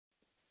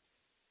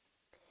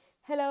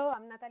Hello,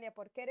 I'm Natalia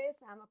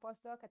Porqueres. I'm a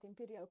postdoc at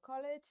Imperial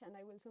College, and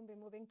I will soon be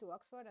moving to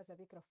Oxford as a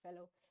Beecroft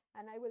Fellow.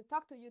 And I will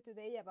talk to you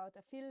today about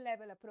a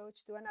field-level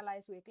approach to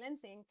analyze weak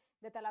lensing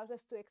that allows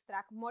us to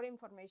extract more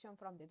information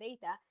from the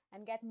data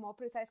and get more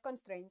precise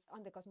constraints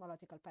on the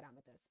cosmological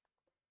parameters.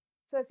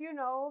 So as you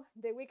know,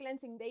 the weak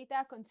lensing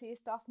data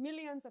consists of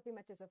millions of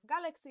images of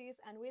galaxies,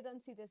 and we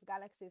don't see these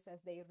galaxies as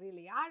they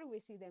really are.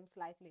 We see them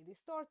slightly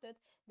distorted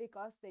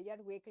because they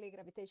are weakly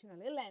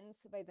gravitationally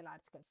lensed by the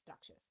large-scale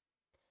structures.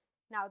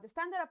 Now, the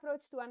standard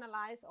approach to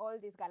analyze all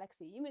these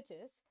galaxy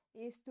images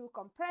is to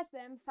compress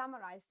them,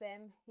 summarize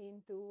them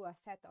into a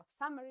set of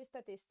summary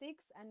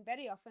statistics, and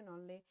very often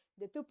only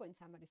the two-point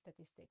summary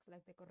statistics,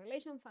 like the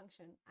correlation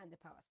function and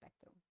the power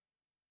spectrum.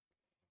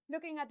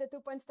 Looking at the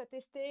two-point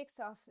statistics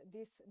of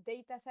these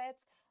data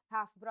sets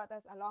have brought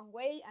us a long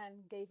way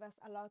and gave us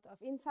a lot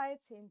of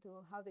insights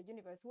into how the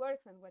universe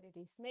works and what it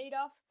is made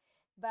of.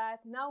 But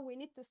now we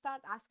need to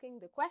start asking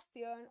the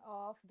question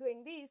of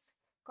doing this,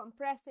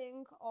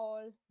 compressing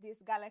all these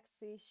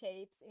galaxy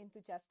shapes into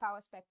just power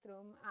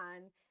spectrum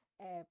and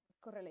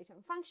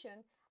correlation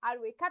function.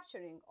 Are we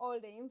capturing all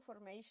the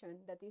information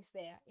that is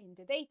there in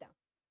the data?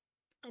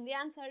 And the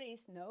answer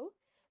is no.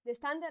 The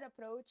standard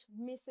approach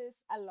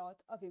misses a lot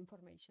of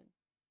information.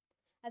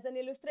 As an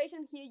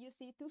illustration here, you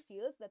see two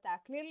fields that are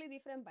clearly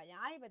different by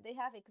eye, but they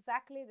have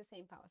exactly the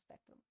same power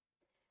spectrum.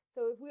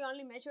 So if we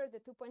only measure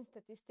the two-point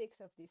statistics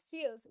of these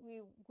fields,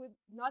 we would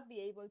not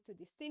be able to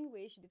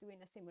distinguish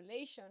between a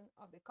simulation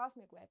of the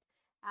cosmic web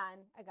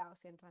and a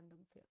Gaussian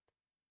random field.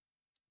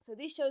 So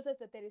this shows us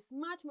that there is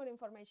much more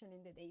information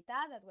in the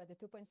data than what the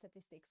two-point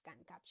statistics can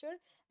capture.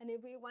 And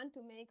if we want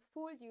to make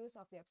full use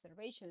of the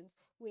observations,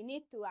 we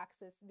need to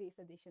access this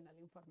additional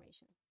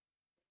information.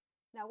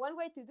 Now, one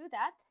way to do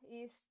that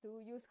is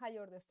to use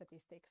high-order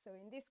statistics. So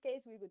in this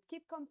case, we would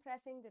keep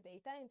compressing the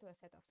data into a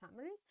set of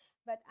summaries,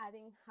 but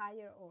adding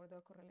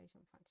higher-order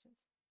correlation functions.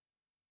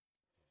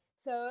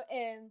 So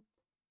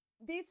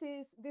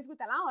this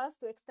would allow us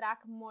to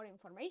extract more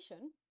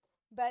information,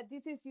 but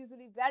this is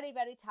usually very,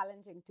 very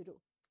challenging to do.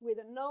 We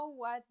don't know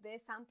what the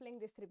sampling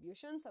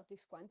distributions of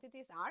these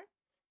quantities are.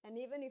 And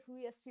even if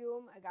we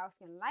assume a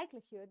Gaussian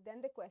likelihood,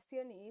 then the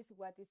question is,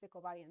 what is the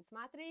covariance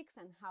matrix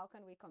and how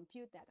can we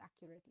compute that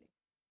accurately?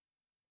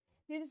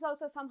 This is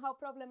also somehow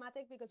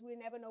problematic because we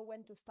never know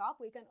when to stop.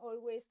 We can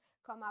always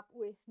come up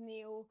with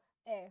new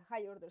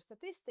high-order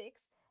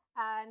statistics,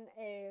 and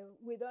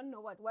we don't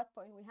know at what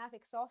point we have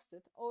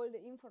exhausted all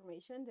the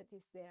information that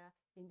is there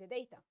in the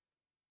data.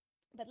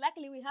 But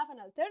luckily, we have an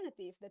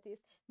alternative that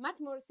is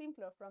much more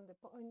simpler from the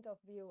point of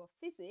view of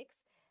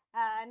physics,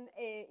 and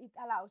it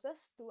allows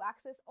us to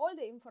access all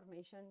the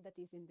information that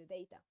is in the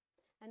data.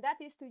 And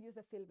that is to use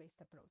a field-based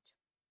approach.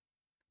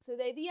 So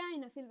the idea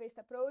in a field-based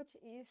approach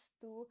is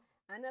to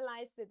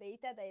analyze the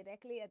data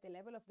directly at the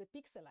level of the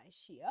pixelized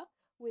shear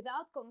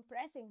without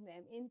compressing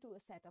them into a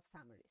set of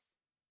summaries.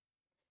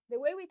 The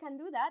way we can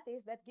do that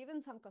is that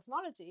given some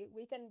cosmology,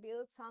 we can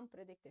build some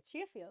predicted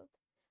shear field,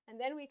 and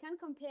then we can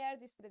compare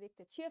this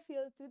predicted shear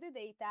field to the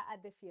data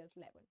at the field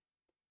level.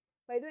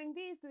 By doing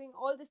this, doing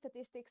all the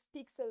statistics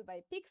pixel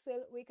by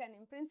pixel, we can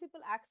in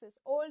principle access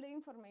all the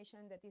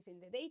information that is in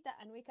the data,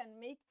 and we can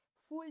make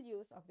full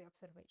use of the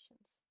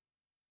observations.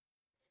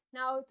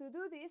 Now, to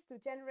do this, to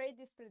generate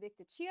these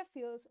predicted shear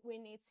fields, we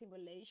need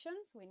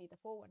simulations, we need a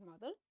forward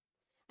model.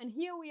 And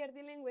here we are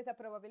dealing with a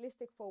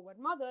probabilistic forward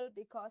model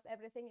because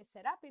everything is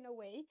set up in a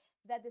way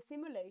that the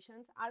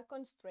simulations are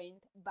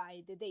constrained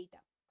by the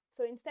data.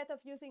 So instead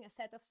of using a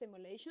set of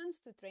simulations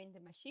to train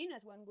the machine,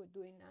 as one would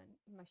do in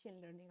a machine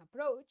learning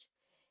approach,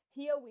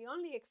 here we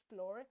only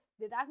explore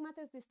the dark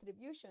matter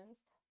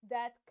distributions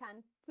that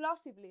can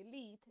plausibly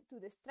lead to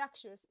the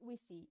structures we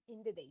see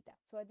in the data.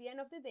 So at the end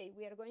of the day,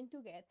 we are going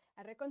to get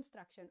a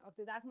reconstruction of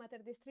the dark matter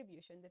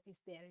distribution that is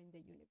there in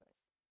the universe.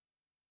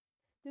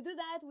 To do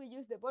that, we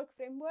use the Borg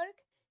framework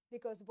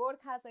because Borg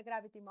has a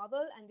gravity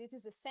model, and this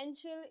is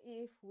essential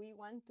if we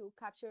want to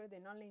capture the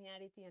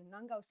nonlinearity and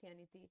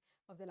non-Gaussianity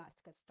of the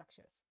large-scale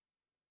structures.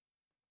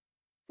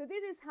 So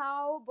this is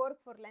how Borg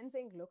for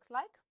lensing looks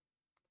like.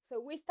 So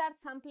we start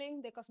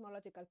sampling the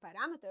cosmological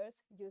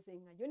parameters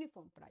using a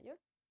uniform prior.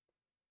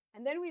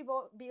 And then we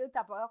build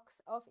a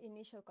box of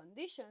initial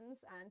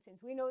conditions. And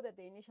since we know that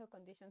the initial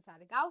conditions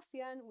are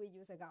Gaussian, we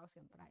use a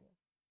Gaussian prior.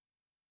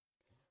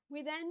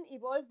 We then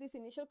evolve these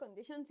initial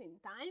conditions in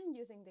time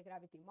using the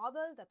gravity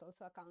model that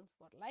also accounts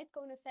for light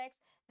cone effects.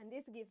 And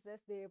this gives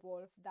us the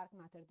evolved dark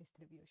matter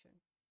distribution.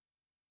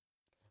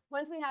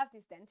 Once we have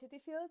this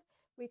density field,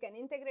 we can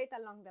integrate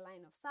along the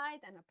line of sight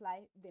and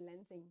apply the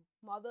lensing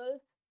model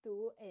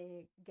to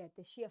get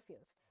the shear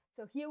fields.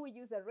 So here we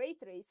use a ray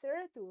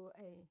tracer to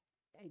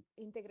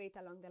integrate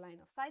along the line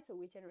of sight. So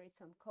we generate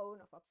some cone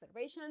of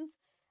observations,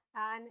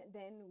 and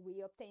then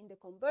we obtain the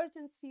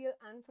convergence field,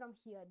 and from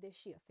here the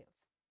shear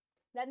fields.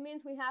 That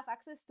means we have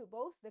access to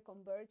both the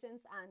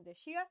convergence and the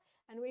shear,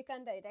 and we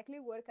can directly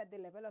work at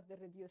the level of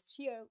the reduced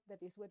shear,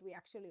 that is what we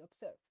actually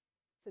observe.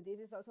 So this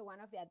is also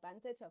one of the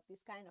advantages of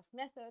this kind of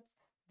methods,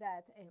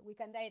 that we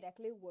can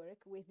directly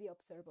work with the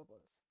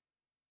observables.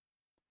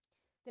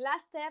 The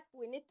last step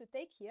we need to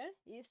take here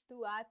is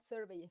to add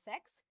survey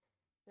effects,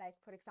 like,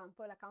 for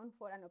example, account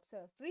for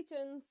unobserved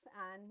regions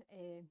and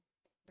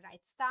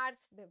bright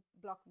stars that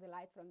block the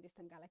light from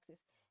distant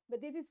galaxies. But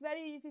this is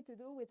very easy to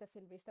do with a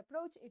field-based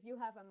approach. If you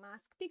have a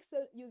masked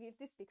pixel, you give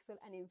this pixel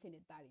an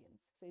infinite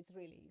variance. So it's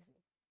really easy.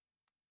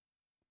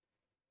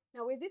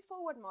 Now, with this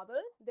forward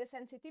model, the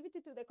sensitivity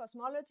to the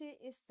cosmology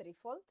is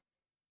threefold.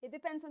 It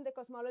depends on the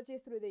cosmology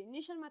through the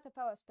initial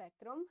matter-power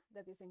spectrum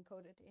that is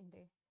encoded in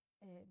the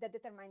that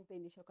determines the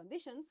initial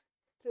conditions,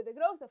 through the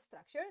growth of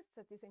structures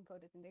that is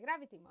encoded in the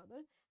gravity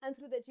model, and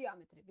through the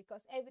geometry,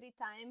 because every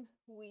time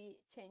we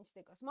change the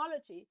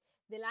cosmology,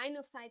 the line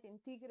of sight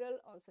integral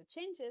also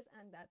changes,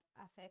 and that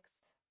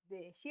affects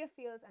the shear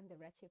fields and the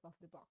redshift of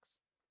the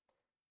box.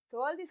 So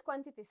all these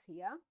quantities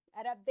here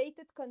are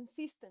updated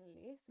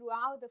consistently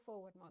throughout the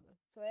forward model.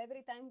 So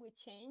every time we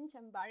change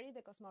and vary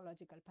the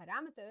cosmological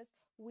parameters,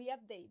 we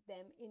update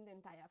them in the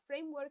entire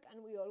framework,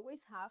 and we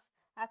always have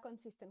a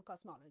consistent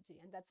cosmology.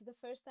 And that's the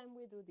first time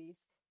we do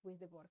this with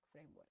the Borg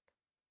framework.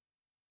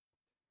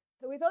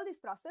 So with all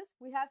this process,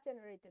 we have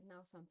generated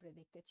now some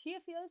predicted shear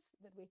fields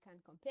that we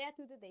can compare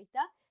to the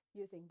data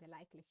using the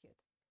likelihood.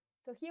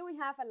 So here we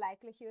have a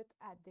likelihood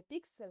at the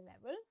pixel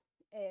level.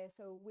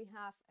 So we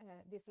have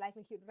this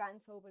likelihood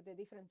runs over the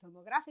different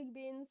tomographic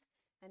bins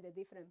and the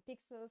different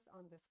pixels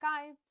on the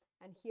sky.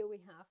 And here we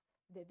have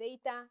the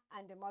data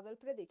and the model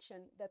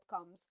prediction that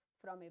comes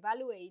from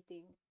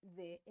evaluating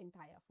the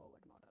entire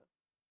forward model.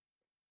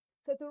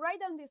 So to write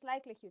down this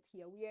likelihood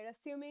here, we are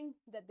assuming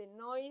that the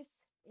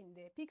noise in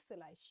the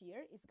pixelized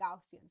shear is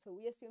Gaussian. So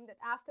we assume that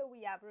after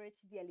we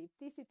average the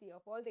ellipticity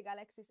of all the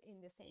galaxies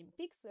in the same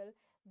pixel,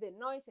 the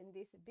noise in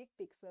these big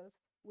pixels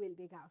will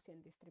be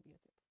Gaussian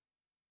distributed.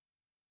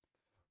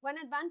 One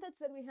advantage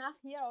that we have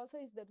here also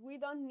is that we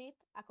don't need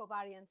a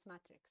covariance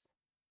matrix.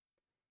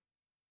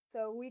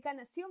 So we can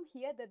assume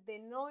here that the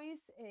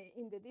noise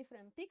in the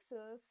different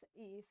pixels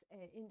is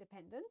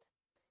independent.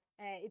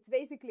 It's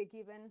basically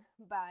given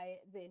by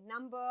the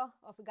number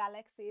of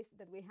galaxies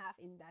that we have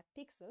in that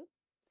pixel.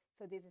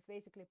 So this is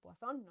basically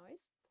Poisson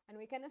noise. And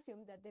we can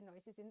assume that the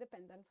noise is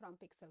independent from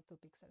pixel to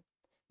pixel.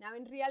 Now,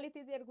 in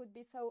reality, there will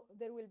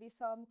be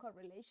some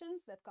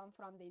correlations that come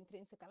from the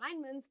intrinsic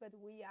alignments, but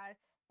we are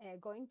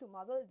going to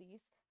model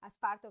these as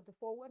part of the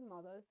forward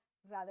model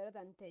rather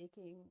than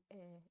taking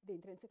the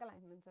intrinsic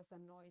alignments as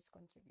a noise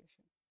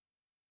contribution.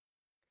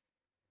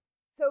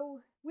 So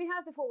we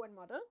have the forward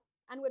model,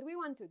 and what we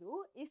want to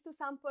do is to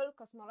sample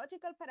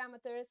cosmological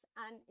parameters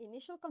and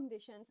initial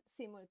conditions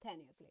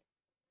simultaneously.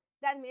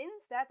 That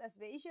means that as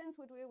Bayesians,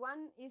 what we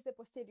want is the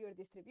posterior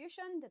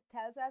distribution that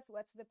tells us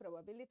what's the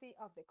probability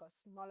of the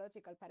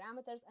cosmological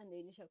parameters and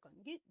the initial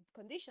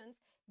conditions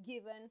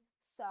given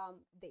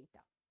some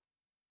data.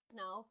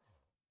 Now,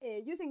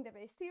 using the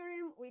Bayes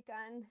theorem, we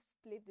can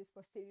split this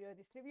posterior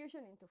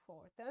distribution into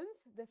 4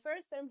 terms. The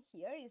first term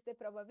here is the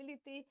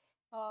probability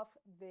of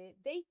the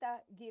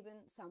data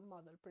given some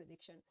model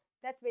prediction.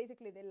 That's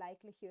basically the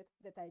likelihood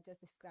that I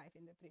just described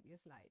in the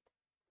previous slide.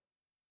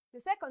 The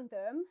second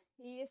term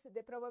is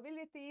the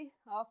probability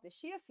of the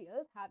shear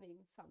field having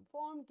some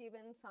form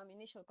given some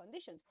initial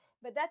conditions.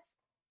 But that's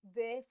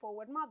the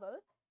forward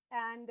model.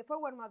 And the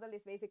forward model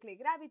is basically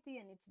gravity,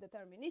 and it's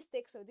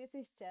deterministic. So this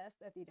is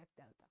just a Dirac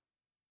delta.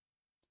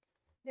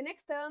 The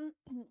next term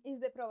is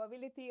the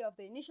probability of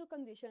the initial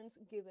conditions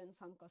given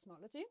some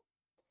cosmology.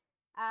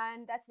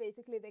 And that's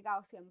basically the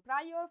Gaussian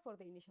prior for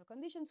the initial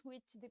conditions,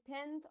 which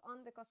depend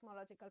on the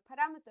cosmological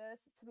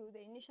parameters through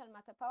the initial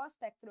matter-power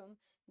spectrum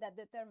that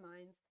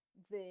determines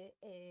the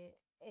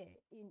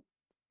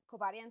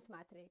covariance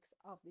matrix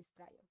of this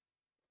prior.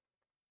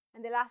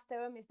 And the last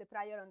term is the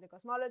prior on the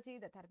cosmology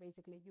that are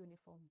basically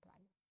uniform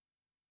prior.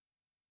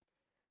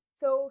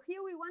 So here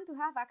we want to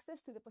have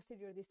access to the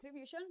posterior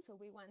distribution. So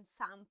we want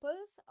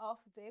samples of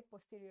the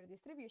posterior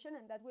distribution,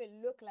 and that will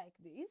look like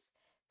this.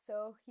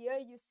 So here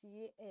you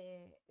see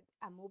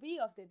a movie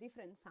of the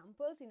different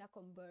samples in a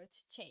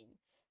converged chain.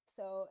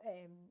 So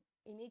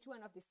in each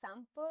one of the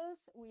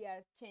samples, we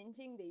are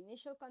changing the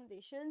initial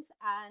conditions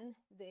and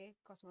the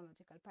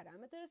cosmological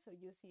parameters. So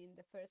you see in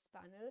the first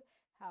panel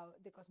how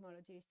the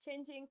cosmology is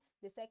changing.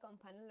 The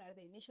second panel are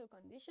the initial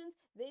conditions.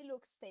 They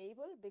look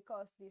stable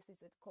because this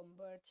is a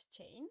converged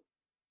chain.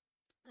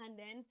 And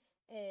then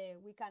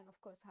we can, of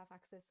course, have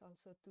access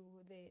also to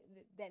the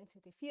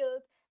density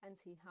field and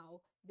see how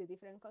the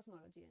different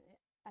cosmology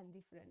and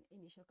different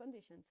initial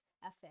conditions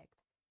affect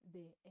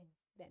the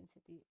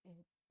density,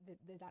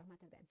 the dark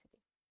matter density.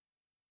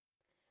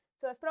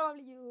 So as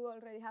probably you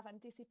already have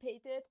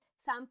anticipated,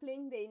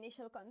 sampling the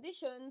initial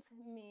conditions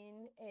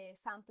mean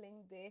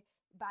sampling the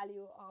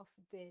value of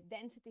the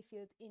density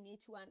field in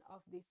each one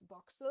of these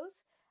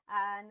voxels,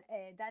 and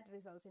that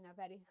results in a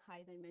very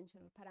high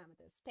dimensional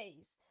parameter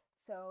space.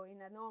 So in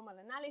a normal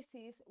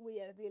analysis,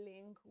 we are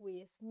dealing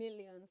with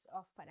millions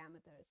of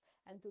parameters.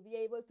 And to be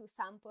able to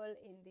sample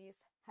in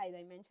this high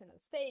dimensional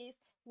space,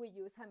 we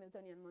use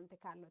Hamiltonian Monte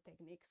Carlo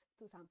techniques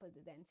to sample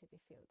the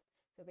density field.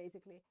 So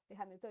basically, the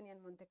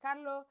Hamiltonian Monte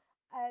Carlo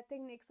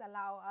techniques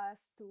allow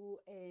us to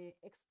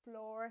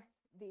explore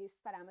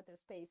this parameter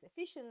space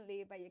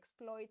efficiently by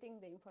exploiting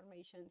the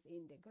informations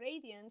in the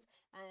gradients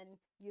and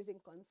using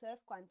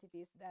conserved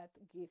quantities that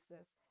gives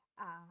us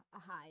a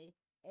high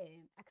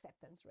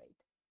acceptance rate.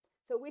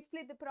 So we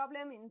split the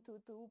problem into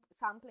two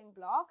sampling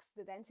blocks,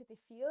 the density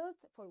field,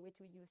 for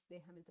which we use the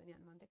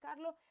Hamiltonian Monte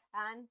Carlo,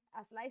 and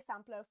a slice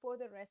sampler for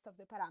the rest of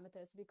the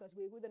parameters, because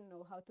we wouldn't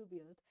know how to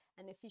build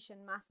an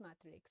efficient mass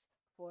matrix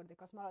for the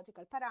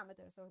cosmological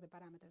parameters or the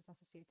parameters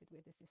associated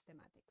with the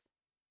systematics.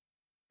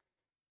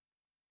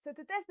 So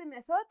to test the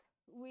method,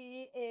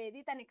 we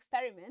did an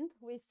experiment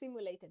with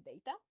simulated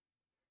data.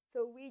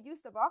 So we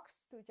used a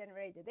box to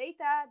generate the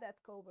data that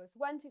covers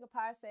 1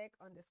 gigaparsec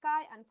on the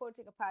sky and 4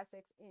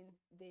 gigaparsecs in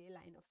the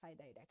line of sight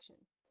direction.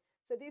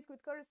 So this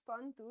would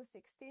correspond to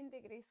 16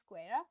 degrees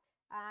square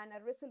and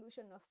a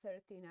resolution of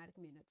 13 arc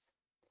minutes.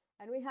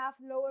 And we have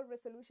lower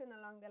resolution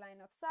along the line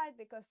of sight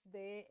because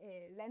the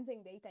lensing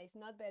data is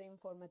not very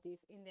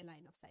informative in the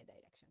line of sight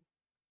direction.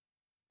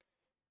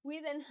 We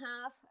then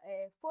have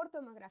 4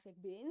 tomographic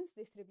bins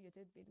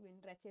distributed between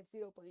redshift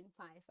 0.5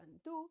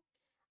 and 2,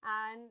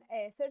 and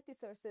 30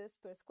 sources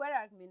per square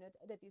arc minute.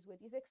 That is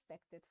what is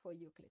expected for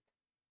Euclid.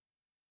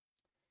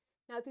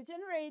 Now, to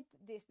generate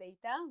this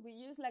data, we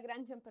use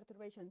Lagrangian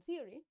perturbation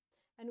theory,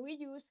 and we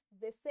use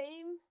the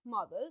same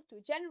model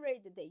to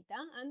generate the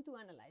data and to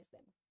analyze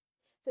them.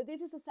 So this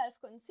is a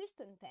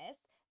self-consistent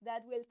test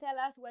that will tell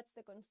us what's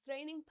the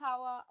constraining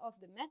power of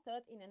the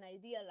method in an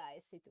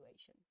idealized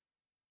situation.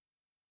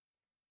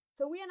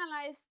 So we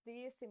analyzed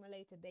this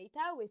simulated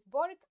data with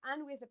BORG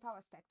and with the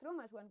power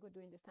spectrum, as one could do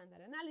in the standard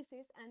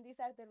analysis, and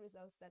these are the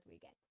results that we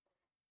get.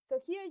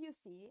 So here you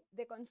see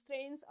the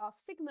constraints of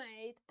sigma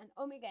 8 and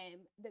omega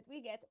m that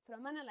we get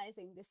from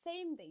analyzing the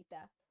same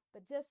data,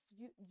 but just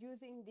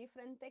using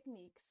different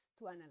techniques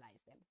to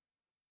analyze them.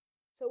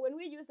 So when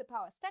we use the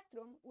power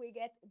spectrum, we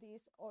get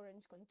this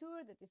orange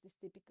contour that is this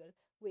typical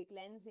weak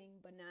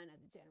lensing banana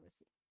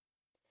degeneracy.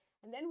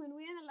 And then when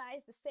we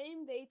analyze the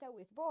same data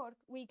with BORG,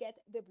 we get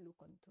the blue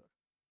contour.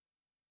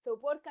 So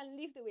BORG can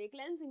leave the weak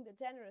lensing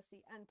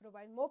degeneracy and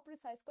provide more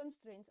precise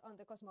constraints on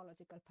the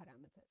cosmological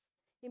parameters.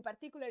 In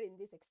particular, in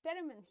this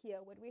experiment here,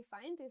 what we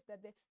find is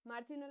that the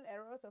marginal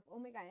errors of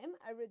omega m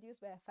are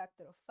reduced by a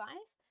factor of 5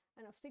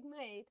 and of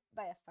sigma 8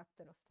 by a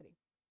factor of 3.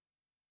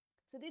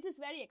 So this is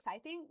very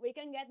exciting. We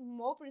can get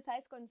more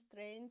precise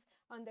constraints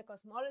on the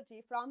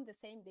cosmology from the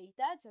same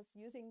data, just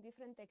using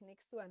different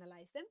techniques to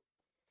analyze them.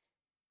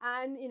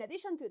 And in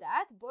addition to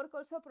that, BORG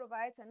also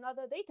provides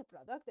another data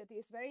product that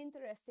is very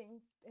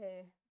interesting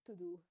to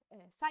do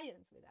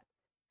science with that.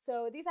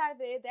 So these are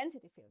the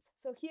density fields.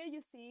 So here you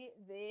see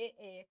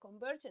the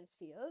convergence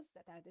fields,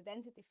 that are the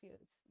density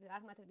fields, the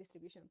dark matter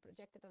distribution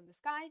projected on the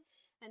sky,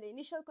 and the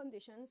initial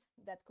conditions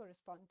that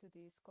correspond to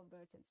this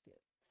convergence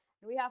field.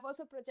 And we have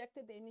also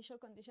projected the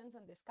initial conditions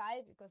on the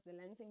sky because the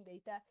lensing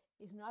data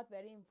is not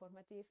very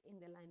informative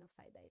in the line of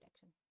sight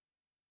direction.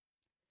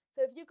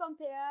 So if you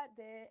compare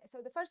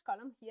the first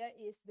column here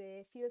is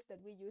the fields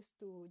that we use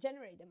to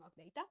generate the mock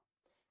data.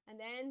 And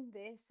then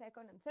the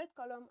second and third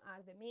column are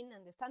the mean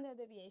and the standard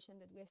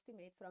deviation that we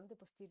estimate from the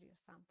posterior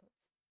samples.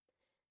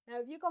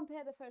 Now, if you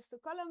compare the first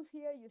two columns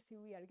here, you see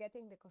we are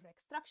getting the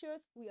correct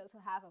structures. We also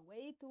have a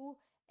way to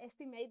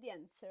estimate the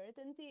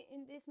uncertainty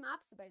in these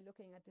maps by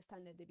looking at the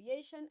standard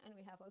deviation. And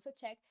we have also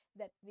checked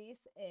that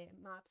these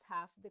maps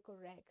have the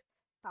correct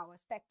power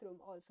spectrum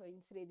also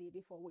in 3D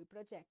before we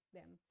project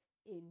them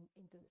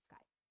into the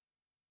sky.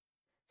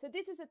 So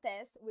this is a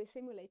test with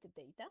simulated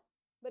data.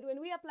 But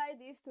when we apply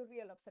this to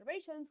real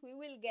observations, we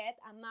will get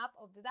a map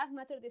of the dark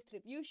matter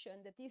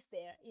distribution that is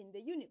there in the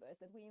universe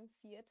that we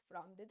inferred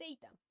from the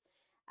data.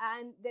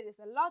 And there is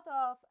a lot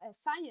of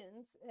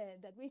science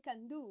that we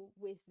can do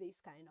with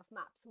these kind of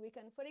maps. We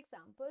can, for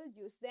example,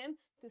 use them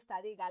to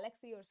study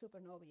galaxy or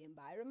supernovae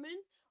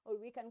environment, or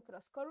we can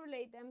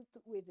cross-correlate them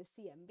with the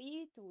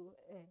CMB to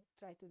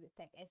try to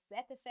detect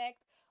SZ effect,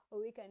 or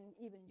we can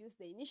even use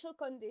the initial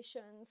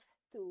conditions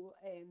to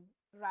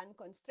run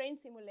constraint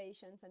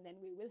simulations, and then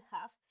we will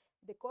have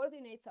the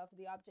coordinates of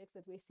the objects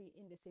that we see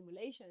in the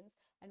simulations,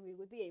 and we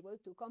would be able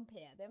to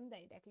compare them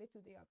directly to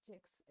the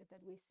objects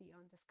that we see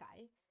on the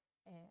sky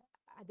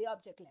at the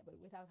object level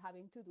without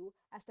having to do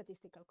a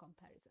statistical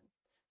comparison.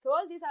 So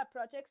all these are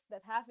projects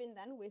that have been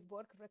done with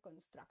BORG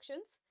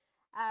reconstructions,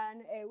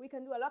 and we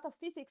can do a lot of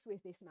physics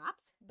with these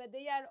maps, but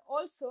they are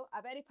also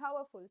a very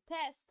powerful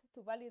test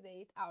to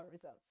validate our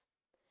results.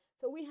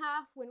 So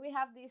when we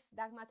have this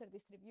dark matter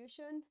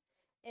distribution,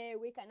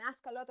 we can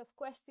ask a lot of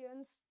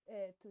questions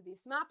to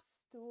these maps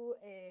to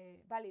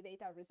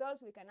validate our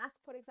results. We can ask,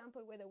 for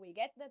example, whether we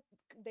get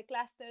the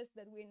clusters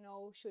that we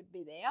know should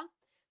be there.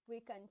 We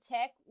can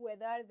check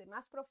whether the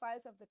mass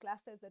profiles of the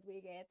clusters that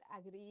we get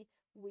agree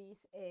with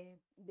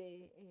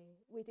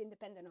with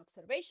independent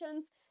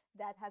observations.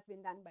 That has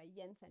been done by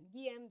Jens and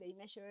Guillem. They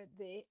measure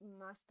the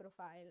mass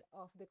profile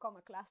of the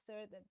coma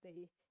cluster that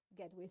they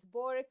get with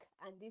BORG,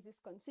 and this is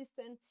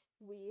consistent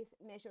with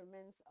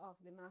measurements of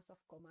the mass of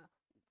coma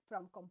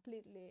from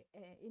completely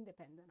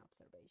independent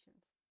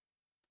observations.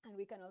 And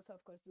we can also,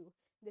 of course, do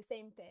the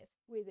same test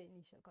with the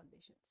initial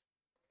conditions.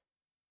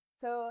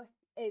 So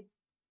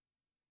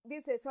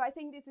so I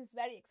think this is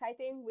very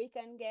exciting. We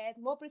can get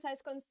more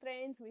precise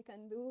constraints. We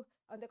can do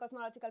on the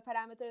cosmological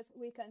parameters.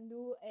 We can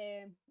do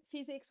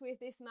physics with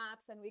these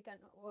maps, and we can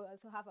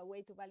also have a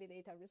way to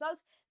validate our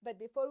results. But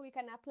before we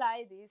can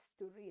apply this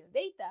to real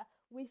data,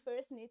 we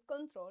first need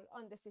control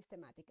on the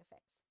systematic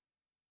effects.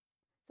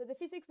 So the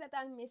physics that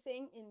are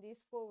missing in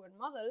this forward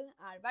model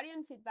are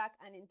baryon feedback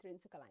and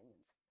intrinsic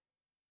alignments.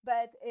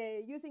 But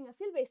using a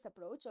field-based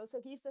approach also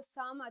gives us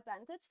some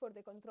advantage for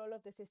the control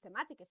of the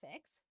systematic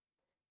effects,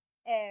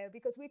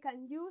 because we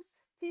can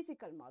use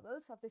physical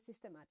models of the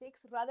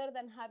systematics rather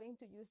than having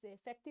to use the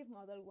effective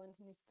model one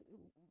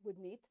would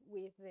need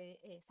with the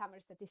summer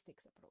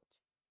statistics approach.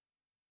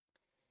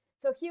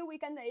 So here we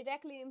can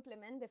directly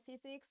implement the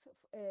physics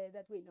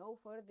that we know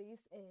for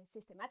these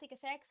systematic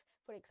effects.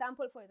 For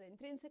example, for the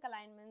intrinsic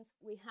alignments,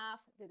 we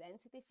have the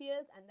density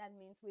field, and that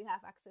means we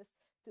have access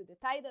to the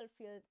tidal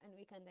field, and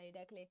we can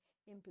directly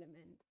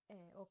implement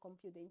or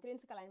compute the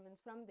intrinsic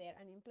alignments from there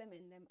and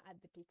implement them at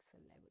the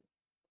pixel level.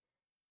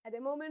 At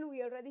the moment,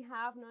 we already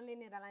have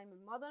nonlinear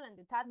alignment model and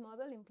the TAD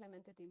model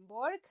implemented in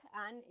BORG,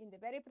 and in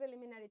the very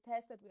preliminary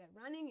test that we are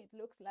running, it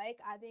looks like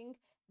adding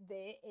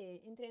the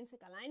intrinsic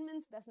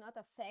alignments does not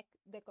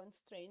affect the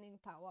constraining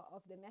power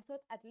of the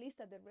method, at least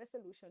at the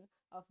resolution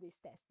of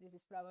this test. This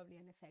is probably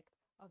an effect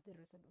of the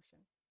resolution.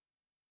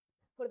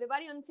 For the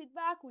baryon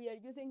feedback, we are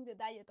using the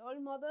Dye et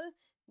al. Model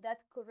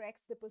that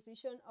corrects the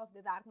position of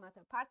the dark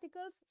matter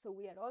particles. So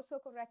we are also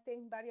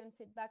correcting baryon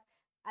feedback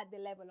at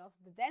the level of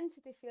the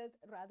density field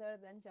rather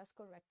than just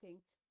correcting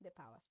the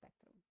power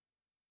spectrum.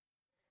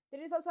 There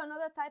is also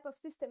another type of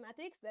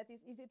systematics that is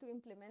easy to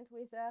implement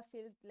with a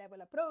field level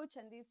approach,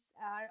 and these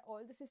are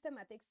all the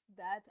systematics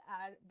that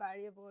are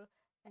variable,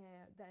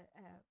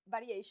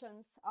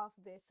 variations of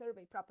the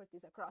survey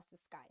properties across the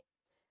sky.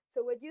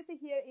 So what you see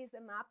here is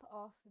a map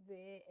of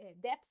the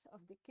depth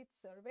of the KIT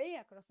survey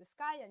across the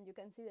sky, and you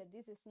can see that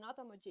this is not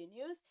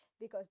homogeneous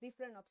because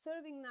different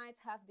observing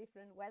nights have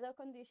different weather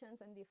conditions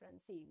and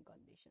different seeing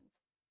conditions.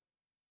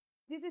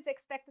 This is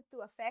expected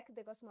to affect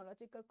the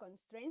cosmological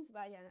constraints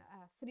by a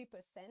 3%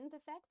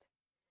 effect,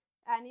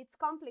 and it's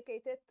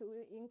complicated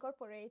to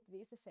incorporate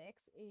these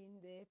effects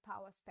in the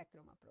power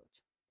spectrum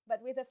approach.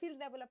 But with a field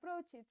level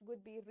approach, it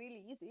would be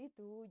really easy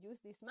to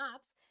use these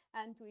maps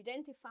and to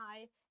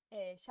identify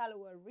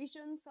shallower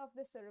regions of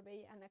the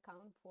survey and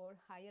account for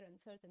higher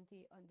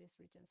uncertainty on these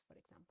regions, for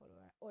example,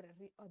 or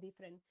a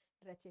different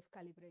redshift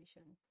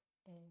calibration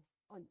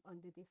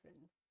on the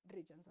different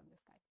regions on the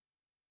sky.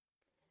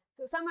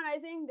 So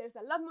summarizing, there's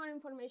a lot more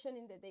information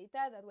in the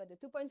data than what the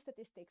two-point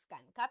statistics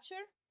can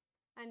capture.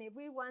 And if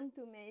we want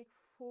to make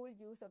full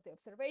use of the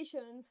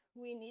observations,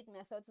 we need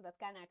methods that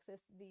can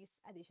access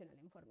this additional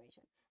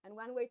information. And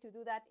one way to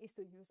do that is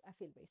to use a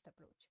field-based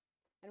approach.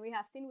 And we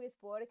have seen with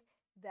BORG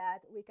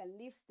that we can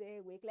lift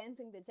the weak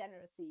lensing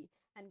degeneracy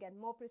and get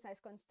more precise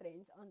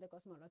constraints on the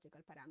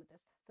cosmological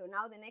parameters. So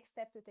now the next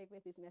step to take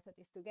with this method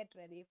is to get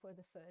ready for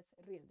the first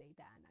real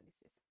data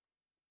analysis.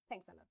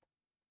 Thanks a lot.